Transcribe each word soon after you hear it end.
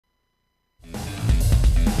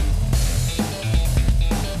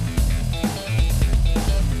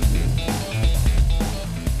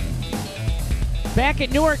Back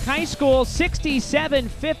at Newark High School,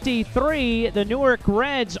 67-53, the Newark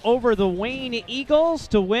Reds over the Wayne Eagles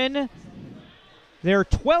to win their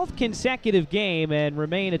 12th consecutive game and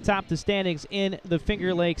remain atop the standings in the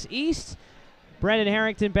Finger Lakes East. Brendan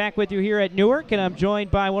Harrington back with you here at Newark, and I'm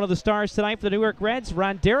joined by one of the stars tonight for the Newark Reds,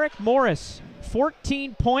 Ronderrick Morris,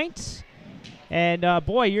 14 points. And,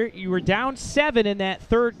 boy, you were down 7 in that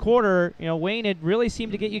third quarter. You know, Wayne had really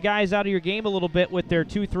seemed to get you guys out of your game a little bit with their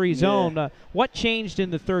 2-3 zone. Yeah. What changed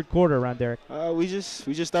in the third quarter, Ronderrick? We just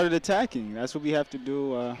started attacking. That's what we have to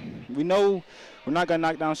do. We know we're not going to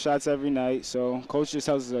knock down shots every night, so Coach just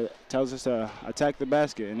tells us to attack the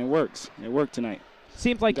basket, and it works. It worked tonight.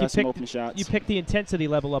 Seems like you picked the intensity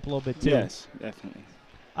level up a little bit, too. Yes, definitely.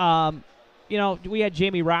 You know, we had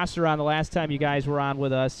Jamie Rosser on the last time you guys were on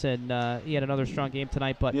with us, and he had another strong game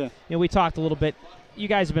tonight. But yeah. You know, we talked a little bit. You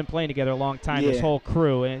guys have been playing together a long time, this whole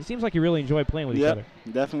crew, and it seems like you really enjoy playing with each other.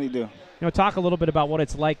 Definitely do. You know, talk a little bit about what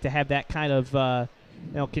it's like to have that kind of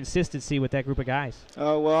consistency with that group of guys.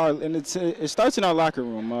 And it starts in our locker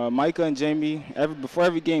room. Micah and Jamie, before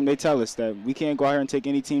every game, they tell us that we can't go out here and take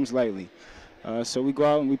any teams lightly. So we go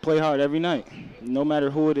out and we play hard every night. No matter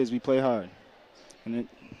who it is, we play hard. And it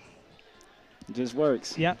just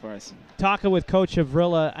works for us. Talking with Coach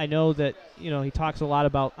Avrilla, I know that he talks a lot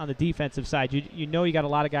about on the defensive side. You got a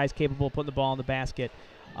lot of guys capable of putting the ball in the basket.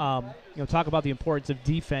 Talk about the importance of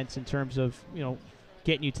defense in terms of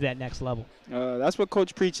getting you to that next level. That's what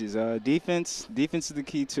Coach preaches. Defense is the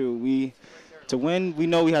key too. To win, we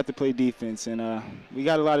know we have to play defense, and we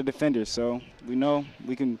got a lot of defenders, so we know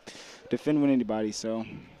we can defend with anybody. So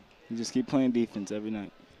we just keep playing defense every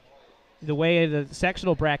night. The way the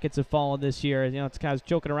sectional brackets have fallen this year, it's kind of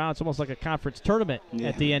joking around. It's almost like a conference tournament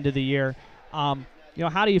at the end of the year. How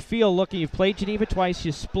do you feel looking? You've played Geneva twice.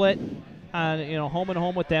 You split on home and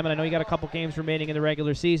home with them, and I know you got a couple games remaining in the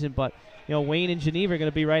regular season. But Wayne and Geneva are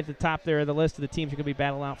going to be right at the top there of the list of the teams you're going to be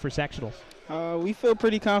battling out for sectionals. We feel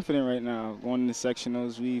pretty confident right now going into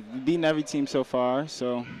sectionals. We've beaten every team so far,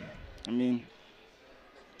 so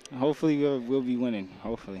hopefully we'll be winning.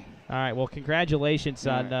 Hopefully. All right. Well, congratulations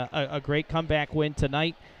on a great comeback win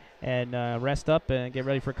tonight, and rest up and get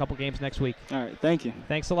ready for a couple games next week. All right. Thank you.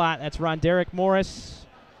 Thanks a lot. That's Ronderrick Morris,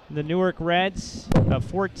 the Newark Reds, a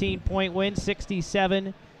 14-point win,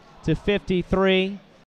 67-53.